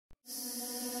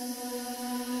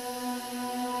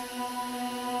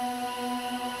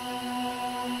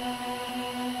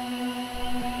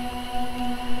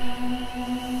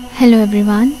Hello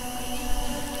everyone,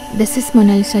 this is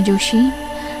Monalisa Joshi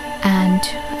and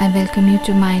I welcome you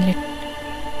to my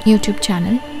YouTube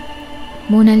channel,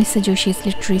 Monalisa Joshi's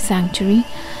Literary Sanctuary.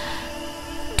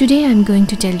 Today I am going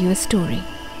to tell you a story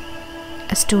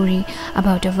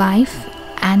about a wife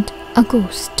and a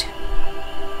ghost.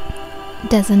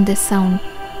 Doesn't this sound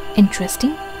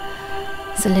interesting?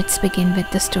 So let's begin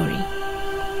with the story.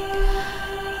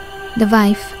 The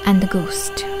Wife and the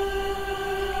Ghost.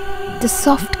 The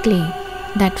soft clay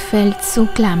that felt so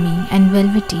clammy and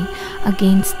velvety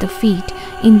against the feet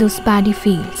in those paddy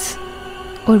fields,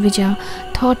 Urvija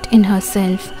thought in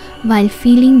herself while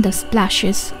feeling the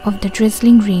splashes of the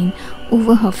drizzling rain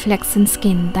over her flaxen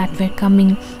skin that were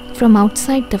coming from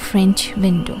outside the French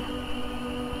window.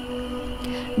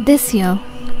 This year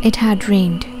it had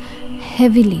rained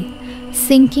heavily,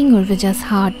 sinking Urvija's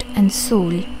heart and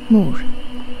soul more.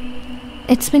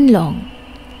 It's been long,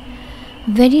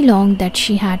 very long that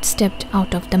she had stepped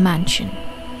out of the mansion.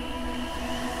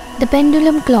 The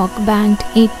pendulum clock banged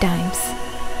 8 times.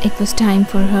 It was time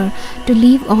for her to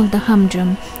leave all the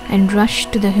humdrum and rush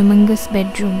to the humongous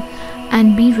bedroom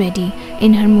and be ready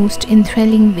in her most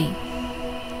enthralling way.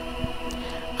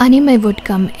 Anime would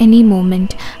come any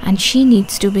moment and she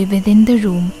needs to be within the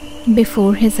room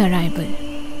before his arrival.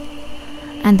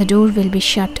 And the door will be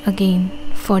shut again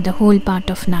for the whole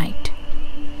part of night.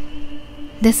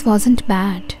 This wasn't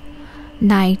bad.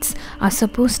 Nights are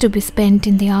supposed to be spent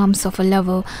in the arms of a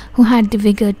lover who had the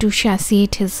vigor to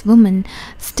satiate his woman,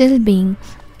 still being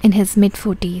in his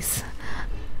mid-40s.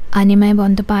 Animai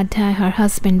Bandopadhyay, her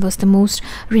husband, was the most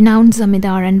renowned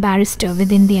zamindar and barrister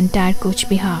within the entire Coach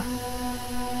Bihar.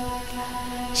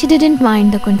 She didn't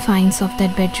mind the confines of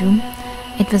that bedroom.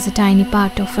 It was a tiny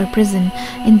part of her prison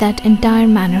in that entire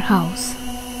manor house.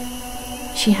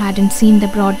 She hadn't seen the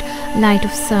broad light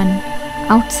of sun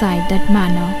outside that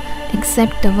manor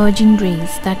except the virgin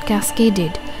rays that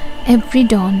cascaded every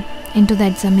dawn into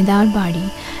that zamindar body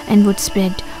and would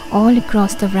spread all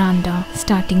across the veranda,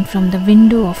 starting from the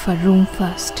window of her room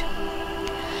first.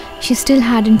 She still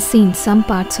hadn't seen some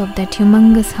parts of that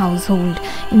humongous household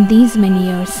in these many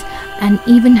years, and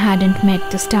even hadn't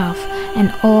met the staff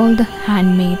and all the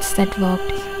handmaids that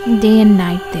worked day and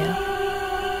night there.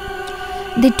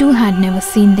 They too had never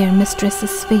seen their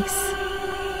mistress's face.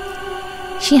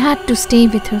 She had to stay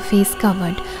with her face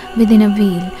covered within a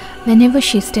veil whenever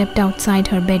she stepped outside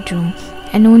her bedroom,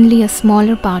 and only a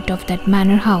smaller part of that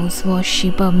manor house was she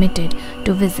permitted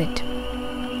to visit.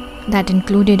 That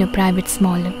included a private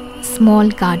small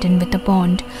garden with a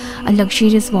pond, a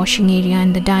luxurious washing area,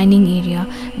 and the dining area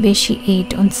where she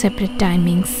ate on separate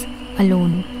timings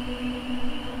alone.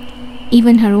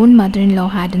 Even her own mother-in-law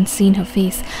hadn't seen her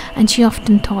face, and she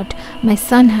often thought, "My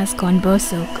son has gone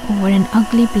berserk over an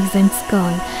ugly peasant's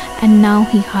girl, and now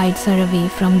he hides her away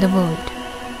from the world."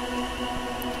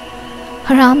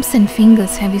 Her arms and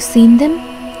fingers, have you seen them?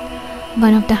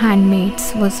 One of the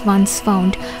handmaids was once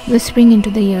found whispering into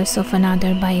the ears of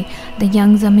another by the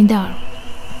young zamindar.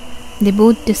 They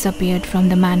both disappeared from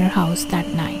the manor house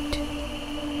that night.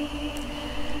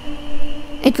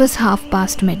 It was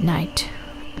midnight.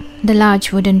 The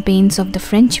large wooden panes of the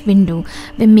French window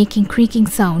were making creaking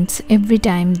sounds every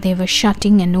time they were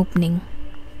shutting and opening.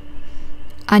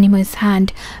 Animai's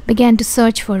hand began to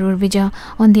search for Urvija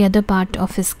on the other part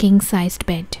of his king-sized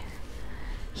bed.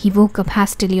 He woke up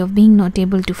hastily of being not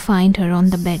able to find her on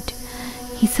the bed.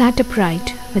 He sat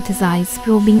upright with his eyes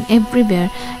probing everywhere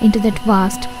into that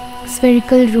vast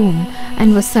spherical room,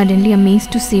 and was suddenly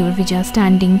amazed to see Urvija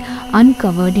standing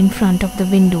uncovered in front of the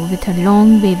window with her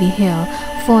long wavy hair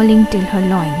falling till her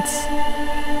loins.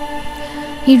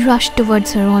 He rushed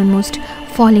towards her, almost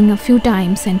falling a few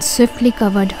times, and swiftly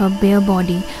covered her bare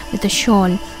body with a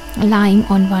shawl lying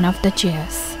on one of the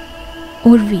chairs.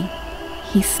 "Urvi,"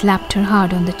 he slapped her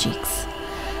hard on the cheeks.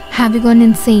 "Have you gone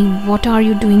insane? What are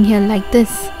you doing here like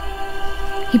this?"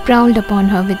 He prowled upon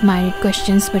her with myriad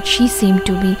questions, but she seemed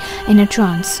to be in a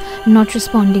trance, not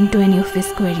responding to any of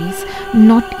his queries,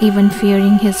 not even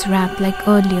fearing his wrath like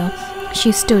earlier.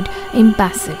 She stood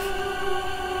impassive.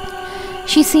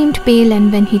 She seemed pale,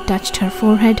 and when he touched her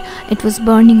forehead, it was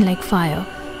burning like fire.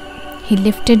 He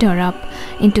lifted her up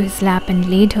into his lap and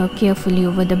laid her carefully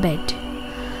over the bed.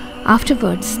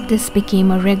 Afterwards, this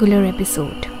became a regular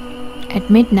episode. At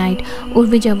midnight,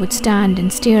 Urvija would stand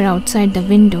and stare outside the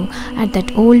window at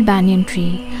that old banyan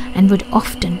tree, and would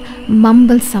often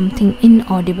mumble something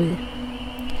inaudible.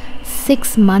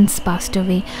 6 months passed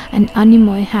away, and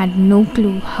Animai had no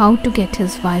clue how to get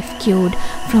his wife cured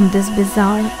from this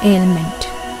bizarre ailment.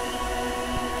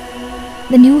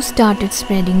 The news started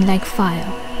spreading like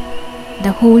fire.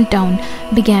 the whole town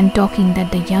began talking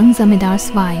that the young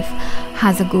Zamidar's wife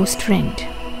has a ghost friend.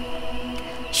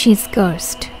 She is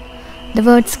cursed. The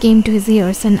words came to his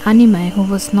ears, and Anime, who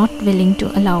was not willing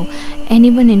to allow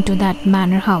anyone into that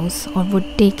manor house or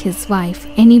would take his wife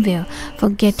anywhere for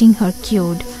getting her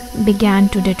cured, began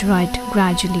to deteriorate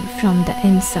gradually from the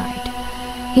inside.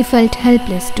 He felt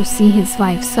helpless to see his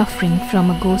wife suffering from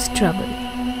a ghost trouble.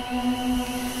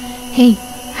 "Hey,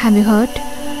 have you heard?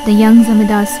 The young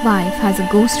Zamidar's wife has a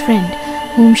ghost friend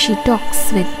whom she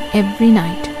talks with every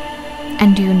night.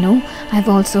 And do you know, I've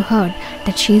also heard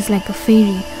that she's like a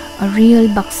fairy, a real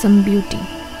buxom beauty."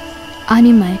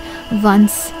 Anime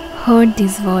once heard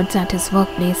these words at his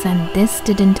workplace, and this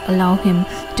didn't allow him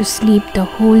to sleep the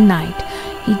whole night.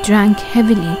 He drank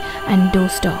heavily and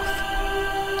dozed off.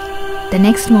 The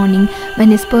next morning, when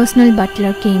his personal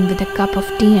butler came with a cup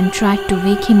of tea and tried to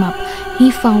wake him up, he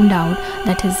found out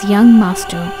that his young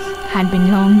master had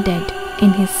been long dead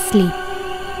in his sleep.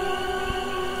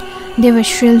 There were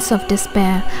shrills of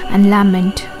despair and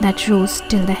lament that rose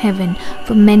till the heaven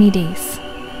for many days.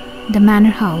 The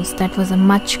manor house, that was a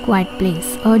much quiet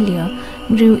place earlier,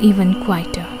 grew even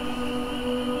quieter.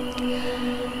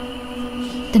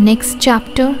 The next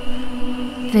chapter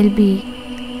will be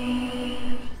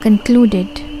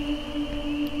concluded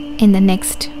in the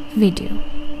next video.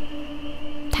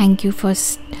 Thank you for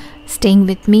staying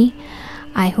with me.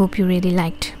 I hope you really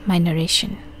liked my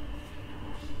narration.